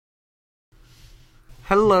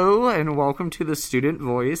Hello and welcome to the Student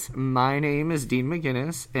Voice. My name is Dean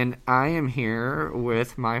McGinnis and I am here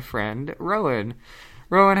with my friend Rowan.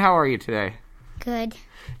 Rowan, how are you today? Good.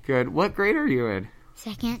 Good. What grade are you in?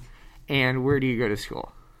 Second. And where do you go to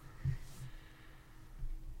school?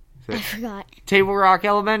 I forgot. Table Rock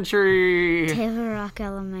Elementary. Table Rock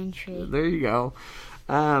Elementary. There you go.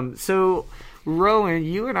 So, Rowan,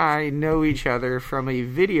 you and I know each other from a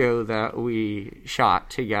video that we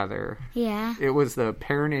shot together. Yeah. It was the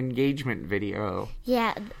parent engagement video.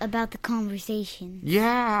 Yeah, about the conversation.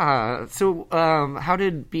 Yeah. So, how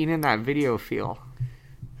did being in that video feel?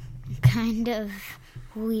 Kind of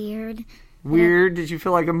weird. Weird? Did you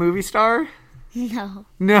feel like a movie star? No.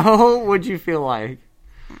 No? What'd you feel like?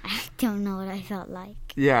 I don't know what I felt like.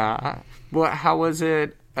 Yeah. How was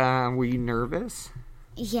it? Were you nervous?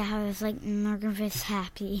 Yeah, I was like nervous,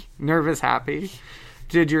 happy. Nervous, happy?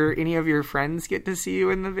 Did any of your friends get to see you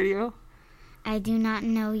in the video? I do not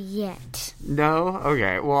know yet. No?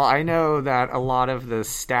 Okay. Well, I know that a lot of the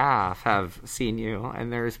staff have seen you,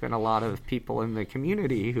 and there's been a lot of people in the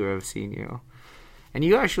community who have seen you. And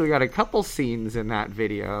you actually got a couple scenes in that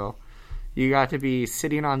video. You got to be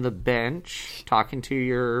sitting on the bench talking to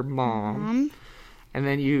your mom. And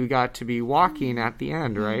then you got to be walking at the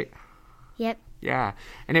end, right? Yep. Yeah.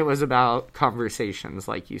 And it was about conversations,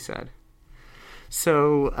 like you said.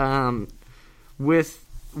 So,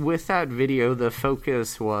 with that video, the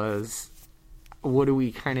focus was, what do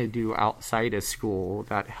we kind of do outside of school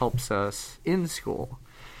that helps us in school?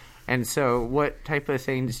 And so what type of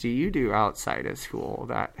things do you do outside of school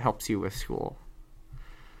that helps you with school?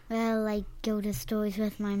 Well, I go to stores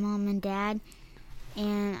with my mom and dad,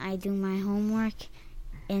 and I do my homework,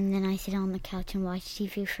 and then I sit on the couch and watch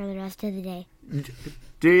TV for the rest of the day.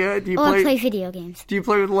 Do you I play video games. Do you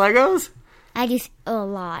play with Legos? I do a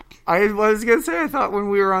lot. I was going to say, I thought when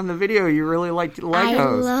we were on the video, you really liked Legos. I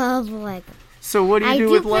love Legos. So what do you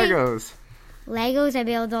do with Legos? Legos, I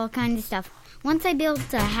build all kinds of stuff. Once I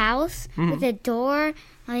built a house with a door,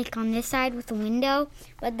 like on this side with a window,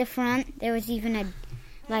 but the front, there was even a,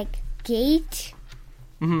 gate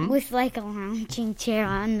with, a lounging chair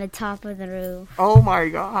on the top of the roof. Oh, my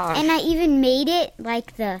gosh. And I even made it,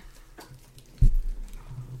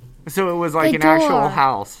 So it was like an actual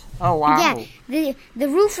house. Oh, wow. Yeah, the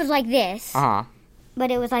roof was like this, Uh-huh.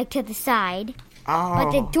 but it was, to the side. Oh.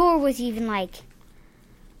 But the door was even,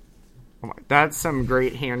 Oh my, that's some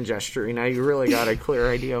great hand gesturing. Now you really got a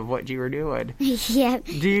clear idea of what you were doing. Yeah,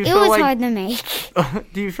 it was hard to make.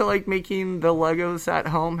 Do you feel like making the Legos at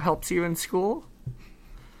home helps you in school?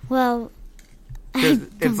 Well,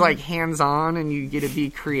 it's hands-on and you get to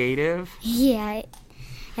be creative. Yeah,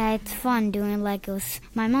 it's fun doing Legos.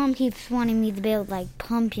 My mom keeps wanting me to build,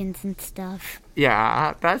 pumpkins and stuff.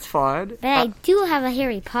 Yeah, that's fun. But I do have a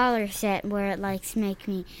Harry Potter set where it likes to make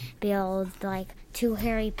me build, 2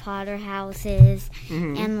 Harry Potter houses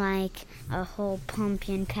and, a whole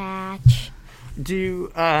pumpkin patch.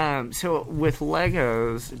 So with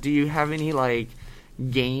Legos, do you have any,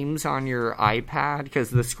 games on your iPad? Because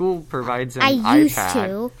the school provides an iPad. I used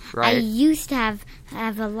to. Right? I used to have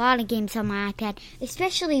a lot of games on my iPad,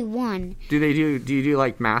 especially one. Do you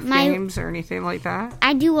do math games or anything like that?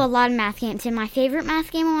 I do a lot of math games, and my favorite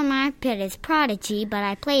math game on my iPad is Prodigy, but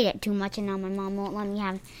I played it too much, and now my mom won't let me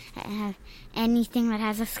have anything that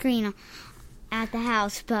has a screen at the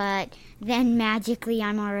house. But then magically,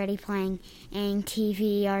 I'm already playing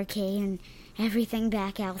TV, arcade, and everything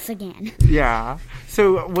back else again. Yeah.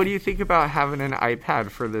 So what do you think about having an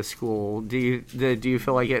iPad for the school? Do you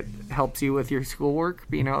feel like it helps you with your schoolwork,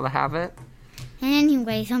 being able to have it? And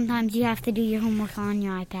anyway, sometimes you have to do your homework on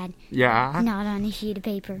your iPad. Yeah. Not on a sheet of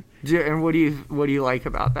paper. And what do you like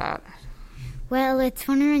about that? Well, it's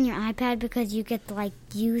funner on your iPad because you get to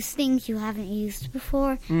use things you haven't used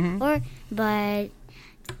before.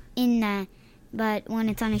 But when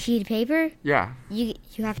it's on a sheet of paper, yeah, you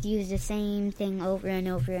have to use the same thing over and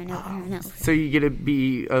over and over and over. So you get to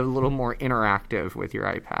be a little more interactive with your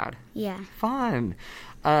iPad. Yeah. Fun.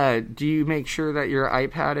 Do you make sure that your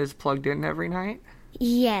iPad is plugged in every night?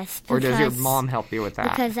 Yes. Or does your mom help you with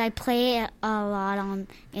that? Because I play it a lot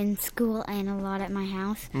in school and a lot at my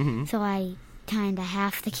house, so I kind of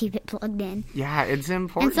have to keep it plugged in. Yeah, it's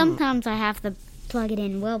important. And sometimes I have to plug it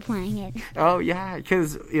in while playing it. Oh, yeah,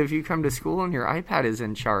 because if you come to school and your iPad is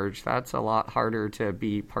in charge, that's a lot harder to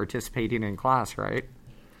be participating in class, right?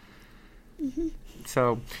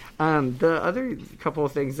 So, the other couple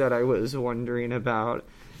of things that I was wondering about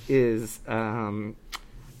is,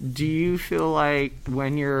 do you feel like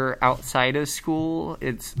when you're outside of school,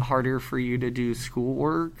 it's harder for you to do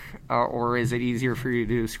schoolwork, or is it easier for you to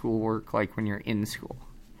do schoolwork when you're in school?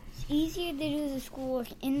 easier to do the schoolwork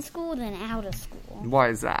in school than out of school. Why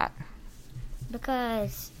is that?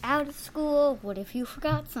 Because out of school, what if you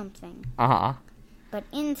forgot something? Uh-huh. But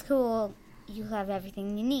in school, you have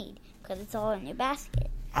everything you need because it's all in your basket.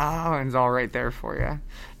 Oh, and it's all right there for you.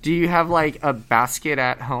 Do you have like a basket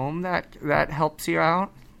at home that helps you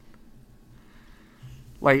out?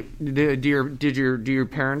 Like, do your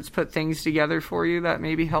parents put things together for you that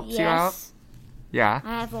maybe helps you out? Yeah.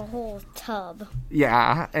 I have a whole tub.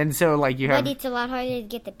 Yeah, and so like you have. But it's a lot harder to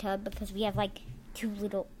get the tub because we have like 2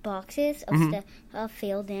 little boxes of stuff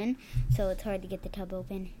filled in, so it's hard to get the tub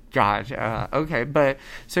open. Gotcha. Okay, but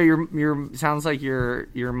so your sounds like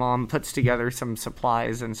your mom puts together some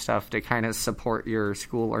supplies and stuff to kind of support your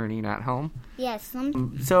school learning at home. Yes.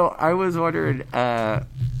 So I was wondering,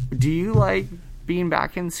 do you like being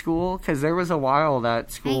back in school? Because there was a while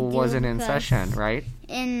that school wasn't in session, right?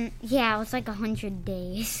 Yeah, it was like 100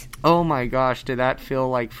 days. Oh my gosh, did that feel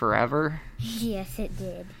like forever? Yes, it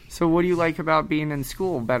did. So what do you like about being in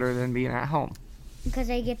school better than being at home? Because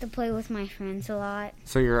I get to play with my friends a lot.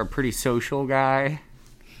 So you're a pretty social guy?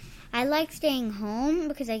 I like staying home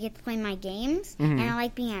because I get to play my games. And I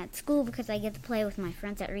like being at school because I get to play with my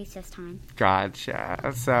friends at recess time.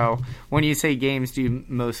 Gotcha. So when you say games, do you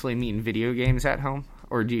mostly mean video games at home?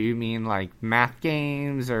 Or do you mean like math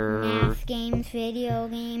games or... Math games, video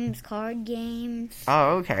games, card games.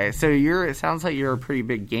 Oh, okay. So it sounds like you're a pretty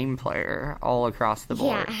big game player all across the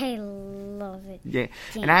board. Yeah, I love it. Yeah.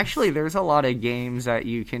 And actually, there's a lot of games that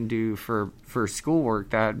you can do for schoolwork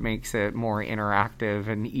that makes it more interactive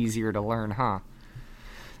and easier to learn, huh?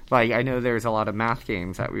 Like, I know there's a lot of math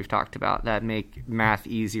games that we've talked about that make math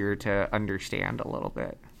easier to understand a little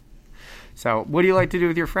bit. So, what do you like to do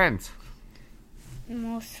with your friends?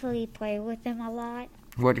 Mostly play with them a lot.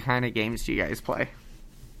 What kind of games do you guys play?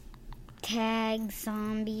 Tag,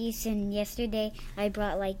 zombies, and yesterday I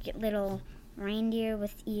brought like little reindeer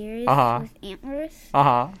with ears with antlers.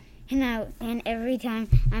 And every time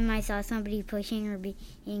I saw somebody pushing or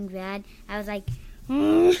being bad, I was like,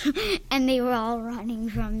 and they were all running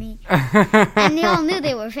from me. And they all knew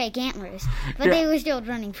they were fake antlers, but they were still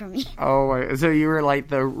running from me. Oh, so you were like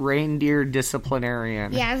the reindeer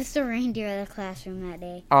disciplinarian. Yeah, I was the reindeer of the classroom that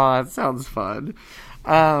day. Oh, that sounds fun.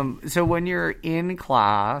 So when you're in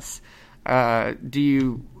class, do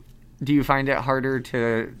you find it harder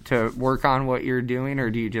to work on what you're doing, or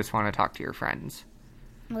do you just want to talk to your friends?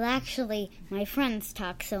 Well, actually, my friends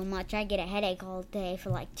talk so much, I get a headache all day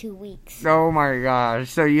for like 2 weeks. Oh my gosh.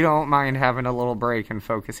 So you don't mind having a little break and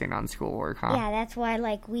focusing on schoolwork, huh? Yeah, that's why I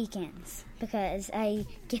like weekends. Because I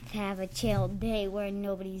get to have a chill day where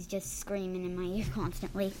nobody's just screaming in my ear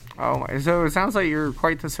constantly. Oh, so it sounds like you're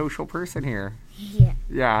quite the social person here. Yeah.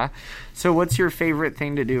 Yeah. So what's your favorite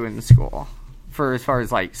thing to do in school? As far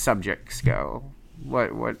as like subjects go?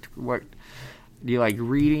 What do you like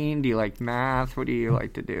reading? Do you like math? What do you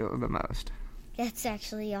like to do the most? That's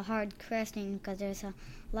actually a hard question because there's a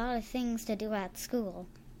lot of things to do at school.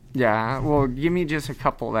 Yeah, well, give me just a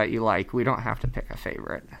couple that you like. We don't have to pick a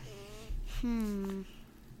favorite. You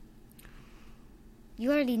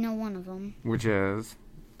already know one of them. Which is?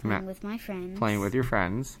 Playing with my friends. Playing with your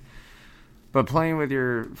friends. But playing with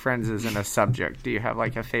your friends isn't a subject. Do you have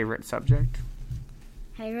like a favorite subject?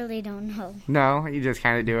 I really don't know. No? You just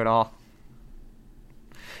kind of do it all?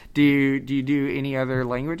 Do you do any other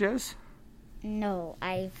languages? No,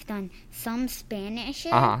 I've done some Spanish.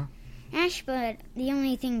 But the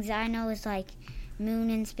only things I know is like moon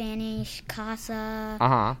in Spanish, casa,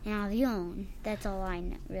 and avión. That's all I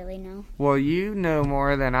really know. Well, you know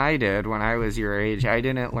more than I did when I was your age. I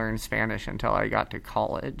didn't learn Spanish until I got to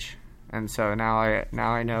college, and so now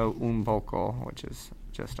I know un poco, which is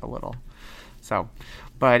just a little. So,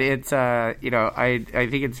 but it's, I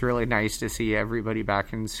think it's really nice to see everybody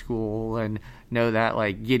back in school and know that,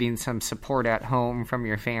 like, getting some support at home from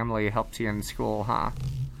your family helps you in school, huh?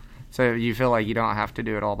 So you feel like you don't have to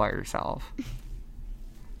do it all by yourself.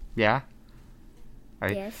 Yeah?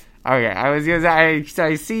 Yes. Okay,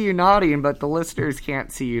 I see you nodding, but the listeners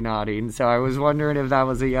can't see you nodding, so I was wondering if that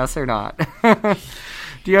was a yes or not.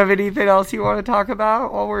 Do you have anything else you want to talk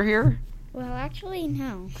about while we're here? Well, actually,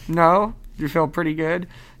 no. No? You feel pretty good?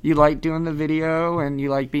 You like doing the video and you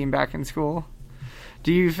like being back in school?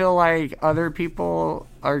 Do you feel like other people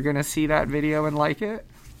are going to see that video and like it?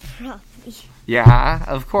 Probably. Yeah,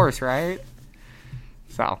 of course, right?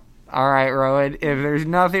 So, all right, Rowan, if there's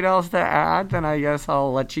nothing else to add, then I guess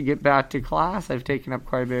I'll let you get back to class. I've taken up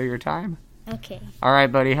quite a bit of your time. Okay. All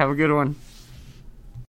right, buddy, have a good one.